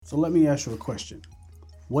So let me ask you a question.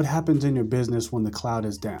 What happens in your business when the cloud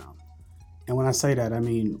is down? And when I say that, I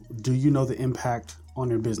mean, do you know the impact on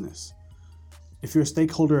your business? If you're a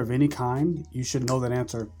stakeholder of any kind, you should know that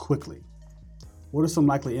answer quickly. What are some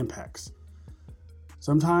likely impacts?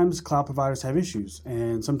 Sometimes cloud providers have issues,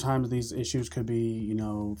 and sometimes these issues could be,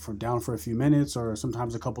 down for a few minutes or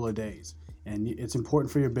sometimes a couple of days. And it's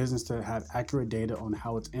important for your business to have accurate data on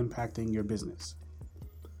how it's impacting your business.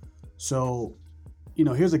 So,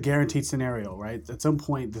 here's a guaranteed scenario, right? At some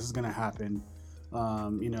point, this is going to happen.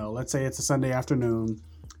 Let's say it's a Sunday afternoon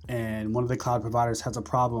and one of the cloud providers has a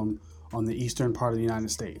problem on the eastern part of the United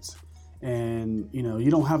States. And, you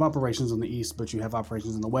don't have operations on the east, but you have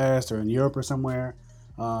operations in the west or in Europe or somewhere.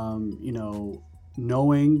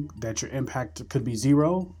 Knowing that your impact could be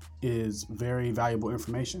zero is very valuable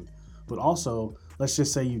information. But also, let's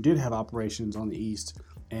just say you did have operations on the east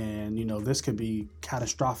and, this could be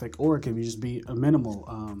catastrophic or it could just be a minimal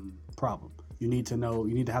problem. You need to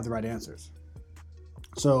have the right answers.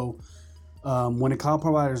 So when a cloud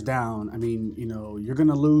provider is down, you're going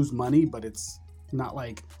to lose money, but it's not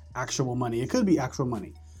like actual money. It could be actual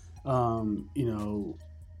money.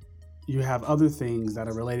 You have other things that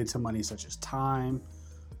are related to money, such as time.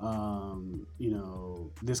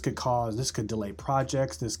 This could delay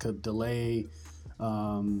projects. This could delay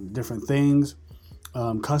different things.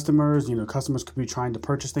 Customers could be trying to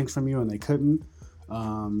purchase things from you and they couldn't.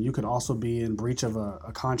 You could also be in breach of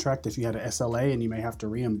a contract if you had an SLA and you may have to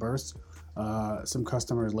reimburse some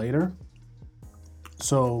customers later.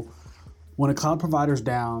 So when a cloud provider's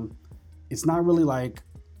down, it's not really like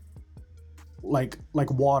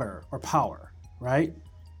water or power, right?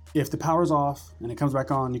 If the power's off and it comes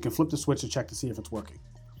back on, you can flip the switch to check to see if it's working.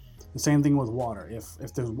 The same thing with water. If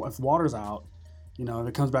water's out, if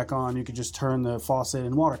it comes back on, you can just turn the faucet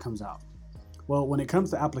and water comes out. Well, when it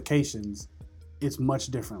comes to applications, it's much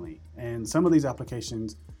differently. And some of these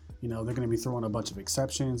applications, they're going to be throwing a bunch of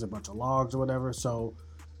exceptions, a bunch of logs or whatever. So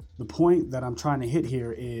the point that I'm trying to hit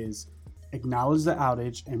here is acknowledge the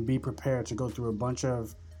outage and be prepared to go through a bunch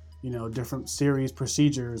of different series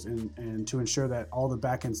procedures and to ensure that all the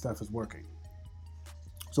backend stuff is working.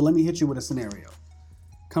 So let me hit you with a scenario.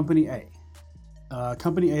 Company A.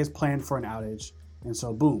 Company A is planned for an outage. And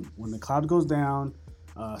so boom, when the cloud goes down,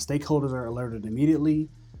 stakeholders are alerted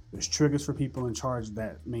immediately. There's triggers for people in charge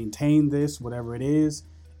that maintain this, whatever it is,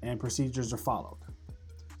 and procedures are followed.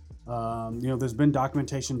 There's been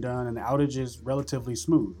documentation done and the outage is relatively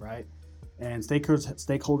smooth, right? And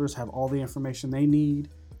stakeholders have all the information they need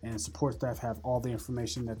and support staff have all the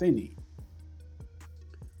information that they need.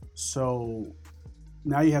 So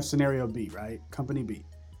now you have scenario B, right? Company B.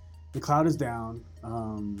 The cloud is down.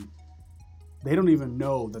 They don't even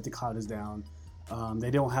know that the cloud is down.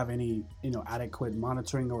 They don't have any, adequate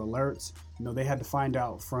monitoring or alerts. They had to find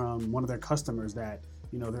out from one of their customers that,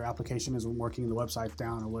 their application isn't working, the website's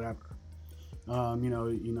down or whatever.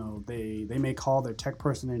 They may call their tech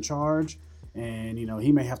person in charge and,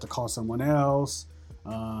 he may have to call someone else.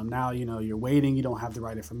 Now, you're waiting, you don't have the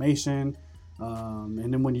right information.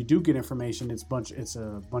 And then when you do get information, it's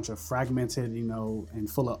a bunch of fragmented, and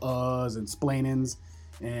full of uhs and splainings.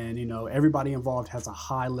 And, everybody involved has a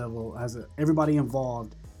high level, everybody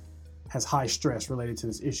involved has high stress related to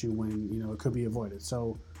this issue when, it could be avoided.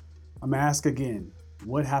 So I'm gonna ask again,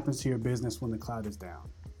 what happens to your business when the cloud is down?